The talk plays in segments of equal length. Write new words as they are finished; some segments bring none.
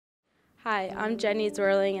Hi, I'm Jenny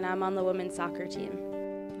Zwirling and I'm on the women's soccer team.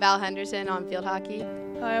 Val Henderson on field hockey.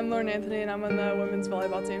 Hi, I'm Lauren Anthony and I'm on the women's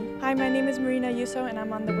volleyball team. Hi, my name is Marina Yuso and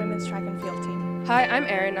I'm on the women's track and field team. Hi, I'm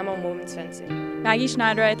Erin, I'm on women's fencing. Maggie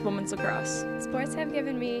Schneiderite, women's lacrosse. Sports have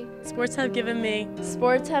given me Sports have given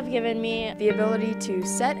me The ability to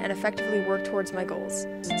set and effectively work towards my goals.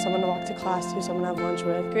 Someone to walk to class to, someone to have lunch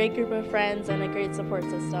with. a great group of friends and a great support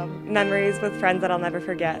system. Memories with friends that I'll never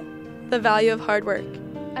forget. The value of hard work.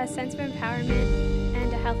 a sense of empowerment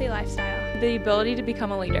and a healthy lifestyle. The ability to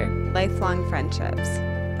become a leader. Lifelong friendships.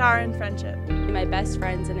 Power and friendship. My best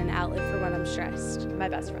friends and an outlet for when I'm stressed. My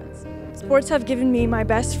best friends. Sports have given me my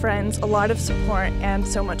best friends, a lot of support, and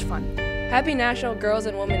so much fun. Happy National Girls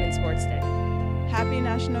and Women in Sports Day. Happy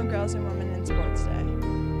National Girls and Women in Sports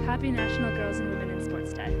Day. Happy National Girls and Women in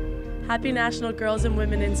Sports Day. Happy National Girls and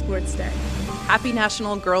Women in Sports Day. Happy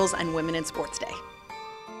National Girls and Women in Sports Day.